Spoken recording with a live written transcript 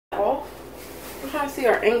trying to see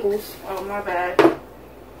our angles. Oh, my bad.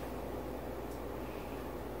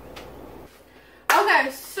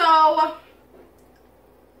 Okay, so.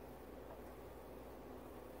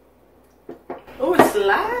 Oh, it's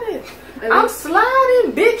sliding. I'm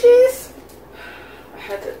sliding, bitches. I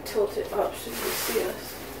had to tilt it up so you can see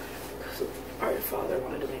us. Because our father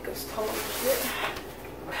wanted to make us tall and shit.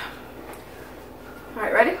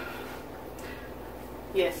 Alright, ready?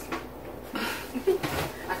 Yes.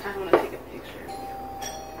 I kind of want to take a picture.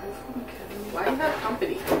 Why you got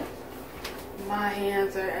company? My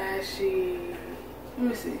hands are ashy. Let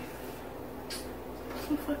me see.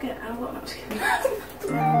 Some fucking Aloe. I'm just kidding.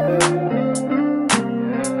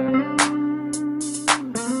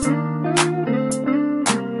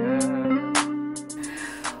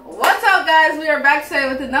 What's up, guys? We are back today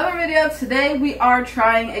with another video. Today we are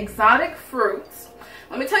trying exotic fruits.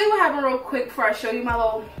 Let me tell you what happened real quick before I show you my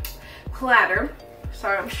little platter.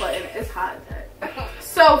 Sorry, I'm sweating. It's hot.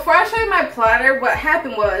 So before I show you my platter, what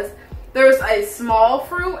happened was there was a small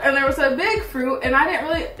fruit and there was a big fruit, and I didn't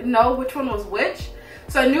really know which one was which.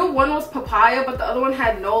 So I knew one was papaya, but the other one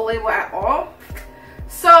had no label at all.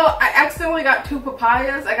 So I accidentally got two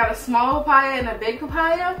papayas. I got a small papaya and a big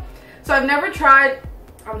papaya. So I've never tried,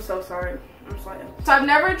 I'm so sorry, I'm sweating. So I've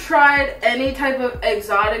never tried any type of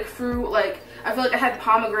exotic fruit. Like, I feel like I had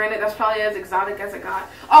pomegranate. That's probably as exotic as it got.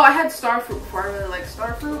 Oh, I had star fruit before. I really like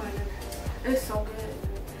star fruit. It's so good.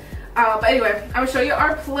 But anyway, I will show you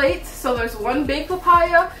our plates. So there's one big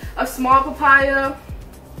papaya, a small papaya.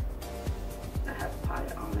 I have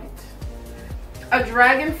papaya on it. A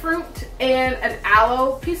dragon fruit and an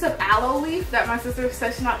aloe, piece of aloe leaf that my sister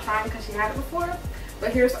said she's not trying because she had it before.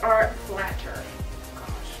 But here's our platter. Gosh.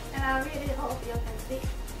 And I really hope you can see.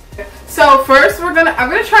 So first I'm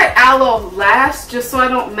gonna try aloe last, just so I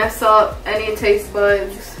don't mess up any taste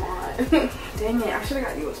buds. You smart. Dang it, I should have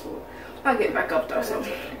got you a spoon. I'll get back up though. So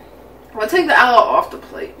I'll take the aloe off the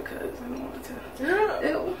plate because I don't want it to. Yeah.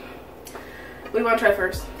 Ew. What do you want to try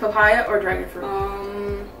first? Papaya or dragon fruit?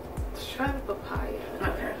 Let's try the papaya.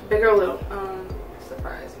 Okay. Big or little?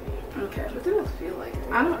 Surprise me. Okay. But they don't feel like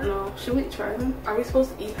it. I don't know. Should we try them? Are we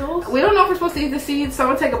supposed to eat those? We don't know if we're supposed to eat the seeds, so I'm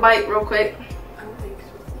gonna take a bite real quick. I don't think you're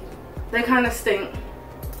supposed to eat them. They kind of stink.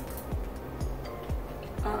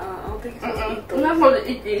 I don't think you're supposed to eat those. I'm not supposed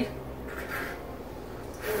to eat these.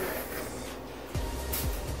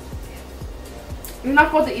 You're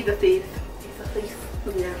not supposed to eat the seeds. Eat the leaf.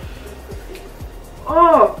 Yeah.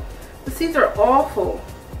 Oh, the seeds are awful.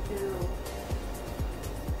 Ew.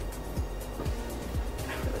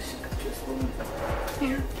 I really should got you a spoon.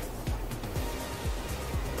 Here.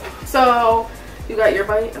 So, you got your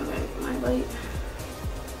bite, I'm gonna get my bite.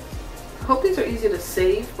 I hope these are easy to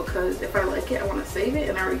save because if I like it, I want to save it,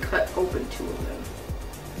 and I already cut open two of them.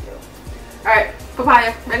 Alright,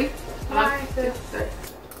 papaya. Ready? 1, 2, 3.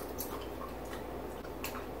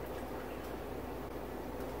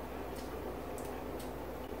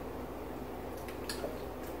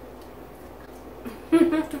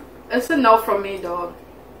 It's a no from me, dog.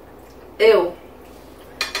 Ew.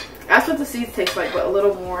 That's what the seeds taste like, but a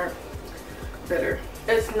little more bitter.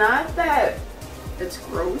 It's not that It's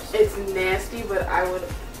gross. it's nasty, but I would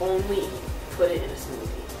only put it in a smoothie.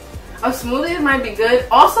 A smoothie might be good.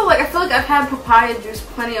 Also, like, I feel like I've had papaya juice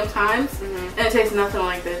plenty of times, and it tastes nothing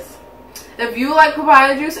like this. If you like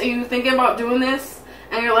papaya juice and you're thinking about doing this,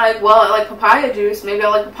 and you're like, well, I like papaya juice, maybe I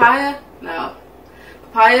like papaya. No.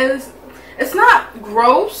 Papayas, it's not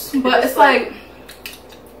gross, but it's like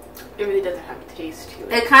it really doesn't have a taste to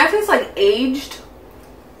it. It kind of tastes like aged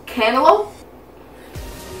cantaloupe.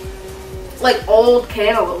 Like old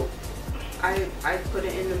cantaloupe. I put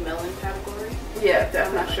it in the melon category. Yeah, I'm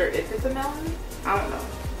definitely. not sure if it's a melon, I don't know.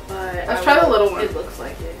 but Let's try the little one. It looks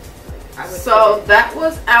like it. Like, I would So that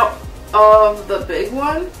was out of the big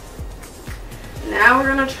one. Now we're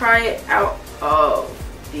gonna try it out of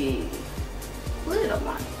the little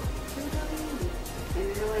one.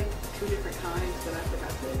 And they're like two different kinds, but I forgot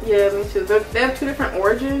to. Yeah, me too. They have two different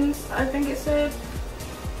origins, I think it said.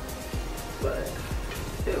 But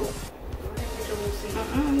ew.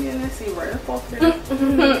 Yeah, let's see right up off there.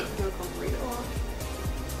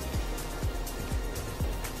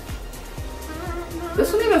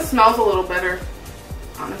 This one even smells a little better,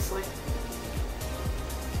 honestly.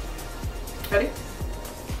 Ready?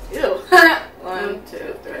 Ew. 1,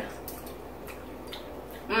 2,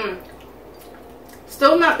 3.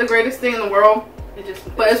 Still not the greatest thing in the world,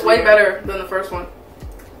 but it's way better than the first one.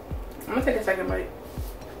 I'm gonna take a second bite.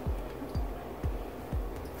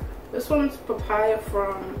 This one's papaya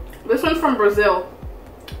this one's from Brazil.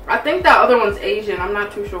 I think that other one's Asian. I'm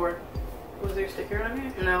not too sure. Was there a sticker on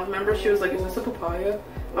it? No, remember she was like, is this a papaya?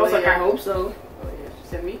 I was like, I hope so. Oh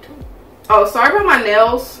said me too. Oh, sorry about my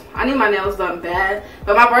nails. I need my nails done bad.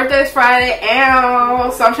 But my birthday is Friday,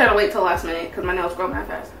 and so I'm trying to wait till last minute because my nails grow mad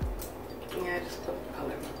fast. Yeah, just put the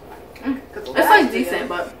color. It's like decent,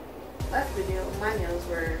 but last video, my nails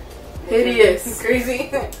were hideous.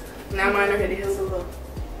 Crazy. Now mine are hideous.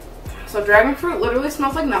 So dragon fruit literally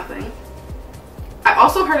smells like nothing. I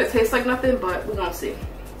also heard it tastes like nothing, but we're gonna see.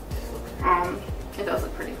 It does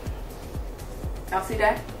look pretty. Y'all see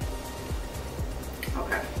that?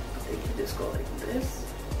 Okay. I think you just go like this.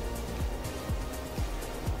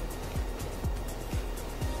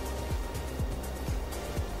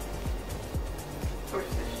 Or is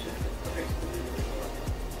this just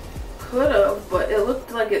could've, but it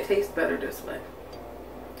looked like it tastes better this way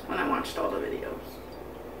when I watched all the videos.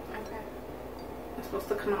 Okay. It's supposed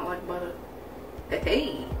to come out like butter.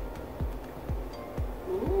 Hey.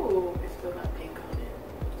 Ooh, it's still got pink on it.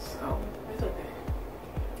 So It's okay.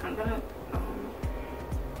 I'm gonna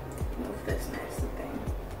move this nasty thing.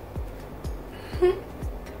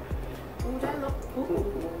 Ooh, that look.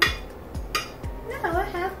 Ooh. Now I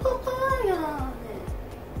have papaya on it.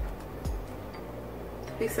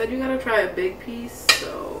 He said you gotta try a big piece,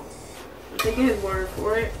 so I'm taking his word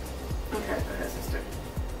for it. Okay, go ahead, sister.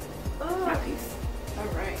 Oh. My piece. All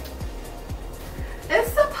right.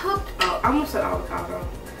 It's the I almost said avocado.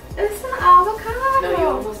 It's an avocado. No, you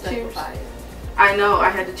almost said papaya. I know, I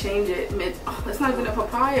had to change it mid. Oh, it's not even a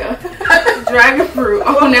papaya. Dragon fruit.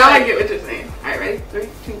 Oh, now I get what you're saying. All right, ready? 3,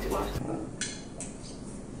 2, 1.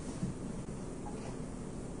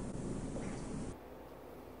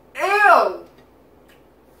 Ew.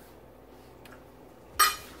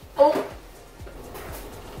 Oh.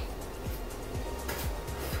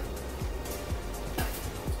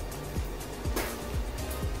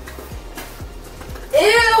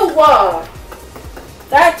 Ew!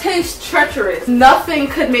 That tastes treacherous. Nothing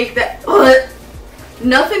could make that.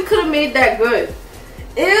 Nothing could have made that good.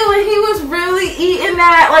 Ew! And he was really eating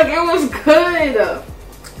that like it was good.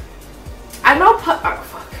 I know. Oh,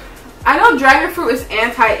 fuck. I know dragon fruit is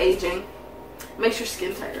anti-aging. Makes your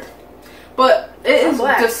skin tighter. But it is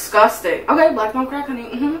disgusting. Okay, black don't crack,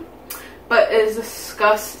 honey. But it is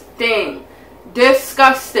disgusting.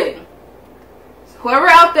 Disgusting. Whoever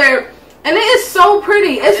out there. And it is so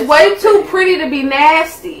pretty. It's way too pretty to be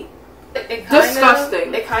nasty.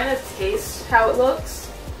 Disgusting. It kind of tastes how it looks,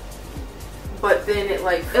 but then it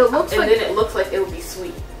looks like it would be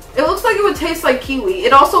sweet. It looks like it would taste like kiwi.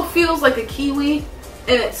 It also feels like a kiwi,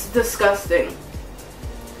 and it's disgusting.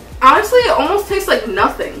 Honestly, it almost tastes like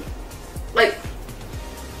nothing. Like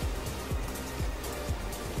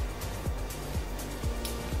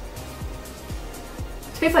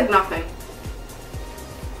it tastes like nothing.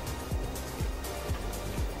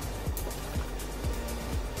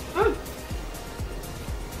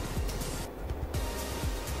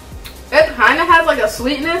 It kind of has like a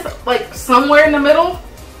sweetness, like somewhere in the middle,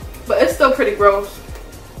 but it's still pretty gross.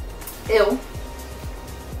 Ew.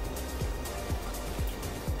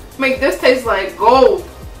 Make this taste like gold.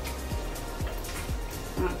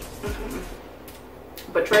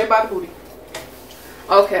 Betrayed by the booty.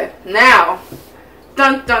 Okay, now,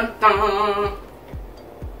 dun dun dun.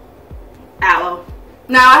 Aloe.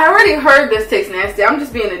 Now I already heard this tastes nasty. I'm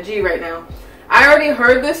just being a G right now. I already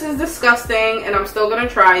heard this is disgusting, and I'm still gonna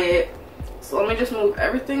try it. So let me just move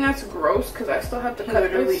everything that's gross, because I still have to cut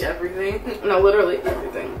literally everything. No, literally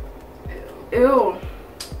everything. Ew.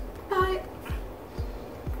 Bye.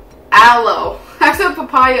 Aloe. I said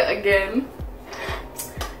papaya again.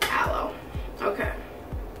 Aloe. Okay.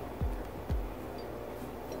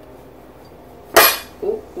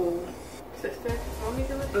 Ooh, ooh. Sister, want me to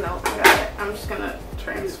do it? No, I got it. I'm just gonna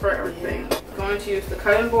transfer everything. I'm going to use the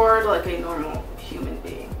cutting board like a normal human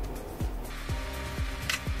being.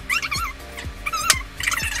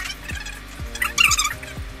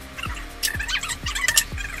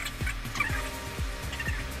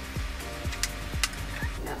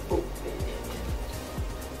 Now open it.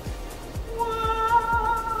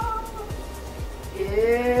 Wow. Ew.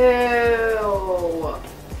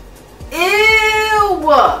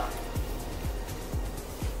 Ew.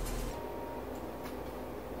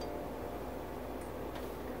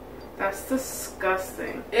 That's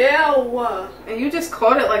disgusting. Ew. And you just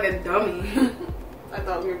called it like a dummy. I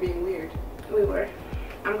thought we were being weird. We were.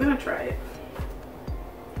 I'm gonna try it.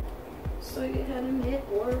 So you had a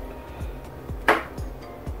network.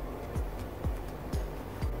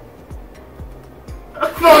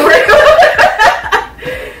 For real?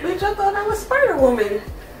 Bitch, I thought I was Spider-Woman.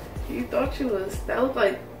 You thought you was. That looked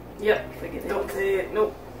like. Yep. Forget it. Don't say it.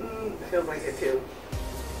 Nope. Feels like it too.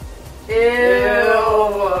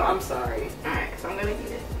 Ew. I'm sorry. Alright, so I'm gonna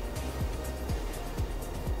eat it.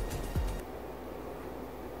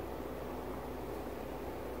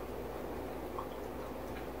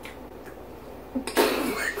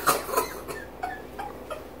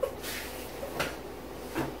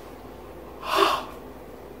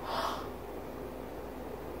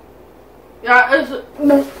 That is.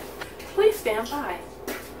 Please stand by.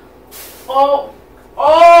 Oh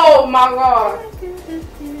my god. Can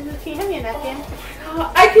you hand me a napkin?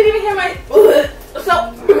 I can't even hear my. So.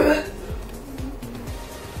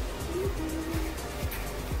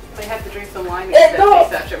 I have to drink some wine and get that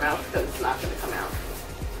taste out your mouth because it's not going to come out.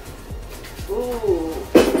 Ooh.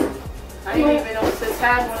 I didn't even know sis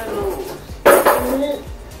had one of those.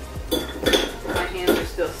 My hands are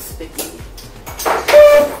still sticky.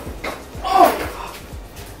 Oh.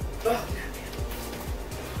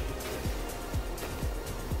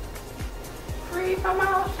 Free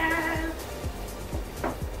promotion.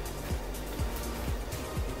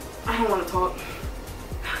 I don't want to talk.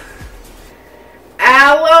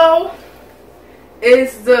 Aloe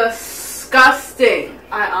is disgusting.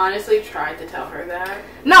 I honestly tried to tell her that.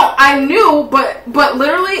 No, I knew, but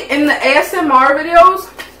literally in the ASMR videos,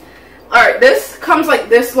 alright, this comes like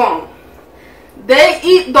this long. They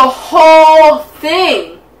eat the whole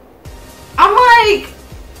thing. I'm like,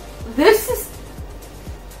 this is...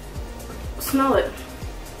 Smell it.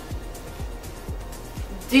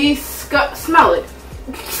 Smell it.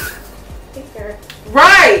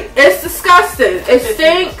 Right, it's disgusting. It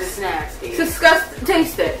stinks. It's nasty. It's disgusting.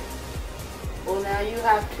 Taste it. Well, now you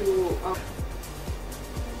have to.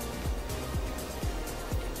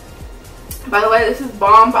 By the way, this is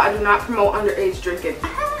bomb, but I do not promote underage drinking.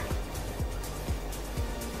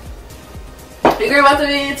 You're about to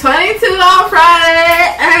be 22 on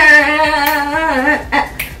Friday.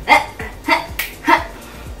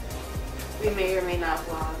 We may or may not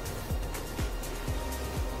vlog.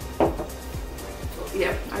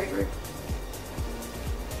 Yeah, I agree.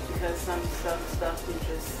 Because some stuff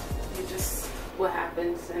you just what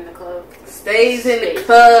happens in the club stays in the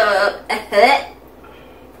club.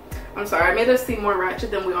 I'm sorry, I made us seem more ratchet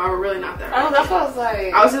than we are. We're really not that ratchet. Oh, that's what I was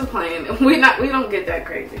like. I was just playing. We don't get that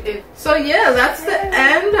crazy. So yeah, that's the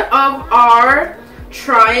end of our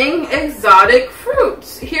trying exotic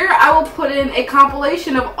fruits. Here I will put in a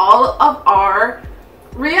compilation of all of our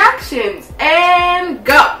reactions and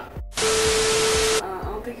go. I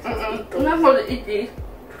don't think I'm not supposed to eat these.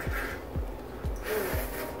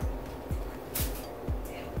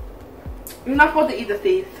 You're not supposed to eat the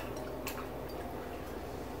teeth.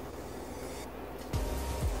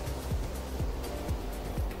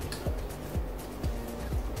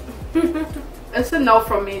 It's a no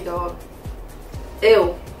from me, dog.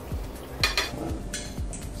 Ew.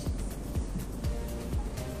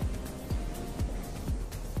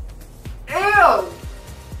 Ew.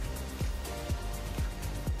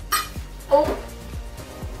 Oh.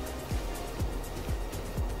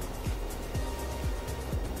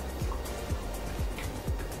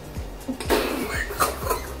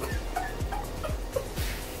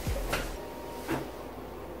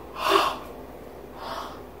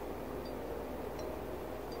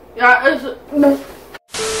 Yeah,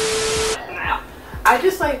 I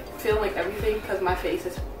just like feel like everything because my face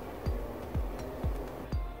is.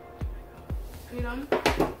 You know.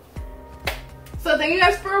 So thank you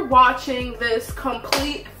guys for watching this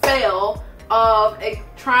complete fail of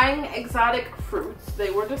trying exotic fruits.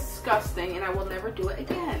 They were disgusting, and I will never do it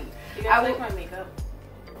again. You guys like my makeup?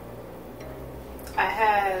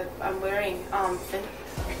 I'm wearing I'm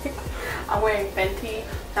wearing Fenty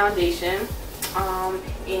foundation.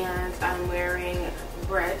 And I'm wearing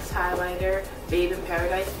Brett's highlighter, Babe in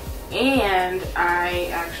Paradise, and I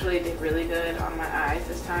actually did really good on my eyes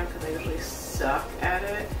this time because I usually suck at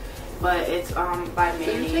it. But it's by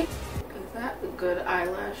Manny. Is that a good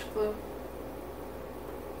eyelash glue?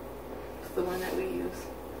 It's the one that we use.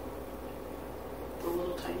 The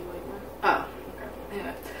little tiny white one. Oh, okay.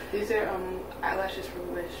 Yeah. These are eyelashes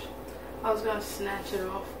from Wish. I was gonna snatch it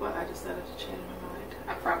off, but I decided to change my mind.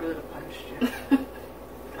 I probably would have punched you.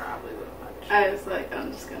 Probably would have punched you. I was like,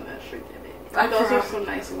 I'm just gonna forget it. Those are some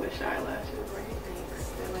nice Wish eyelashes. Thanks.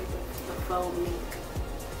 They're like the faux mink.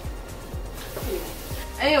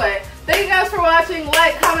 Anyway, thank you guys for watching.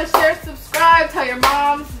 Like, comment, share, subscribe. Tell your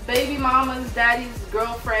moms, baby mamas, daddies,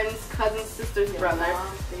 girlfriends, cousins, sisters, brothers.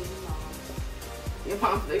 Moms, baby moms. Your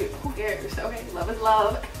mom's baby. Who cares? Okay, love is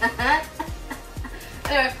love.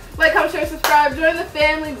 Anyway, like, comment, share, subscribe. Join the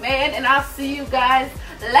family, man. And I'll see you guys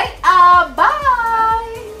later. Bye.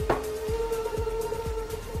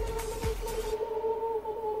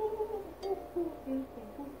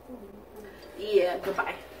 Yeah, goodbye.